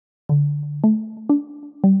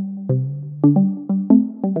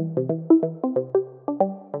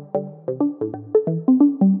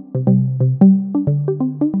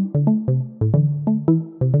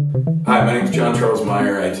John Charles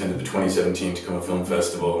Meyer. I attended the 2017 Tacoma Film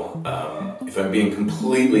Festival. If I'm being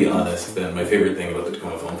completely honest, then my favorite thing about the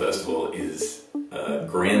Tacoma Film Festival is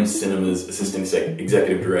Grand Cinema's assistant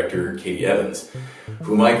executive director, Katie Evans,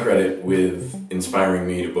 whom I credit with inspiring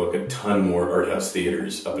me to book a ton more art house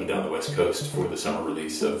theaters up and down the West Coast for the summer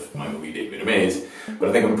release of my movie Date Me to Maze. But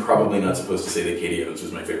I think I'm probably not supposed to say that Katie Evans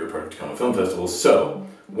was my favorite part of Tacoma Film Festival. So,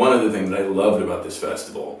 one of the things that I loved about this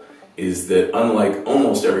festival is that unlike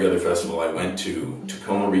almost every other festival I went to,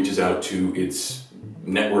 Tacoma reaches out to its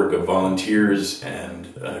network of volunteers and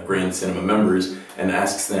Grand Cinema members and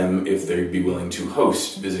asks them if they'd be willing to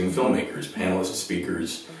host visiting filmmakers, panelists,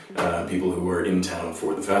 speakers, people who were in town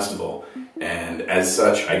for the festival. And as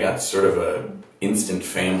such, I got sort of an instant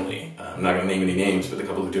family. I'm not going to name any names, but the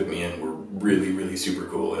couple who took me in were really, really super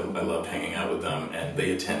cool. I loved hanging out with them, and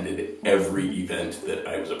they attended every event that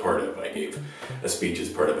I was a part of. I gave a speech as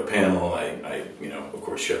part of a panel. I of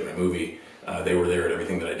course, showed my movie. They were there at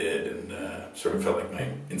everything that I did, and sort of felt like my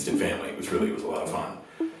instant family. It was a lot of fun.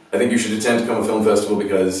 I think you should attend Tacoma Film Festival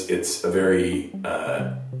because it's a very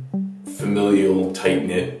familial,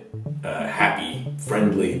 tight-knit, happy,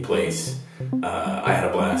 friendly place. I had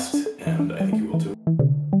a blast, and I think you will too.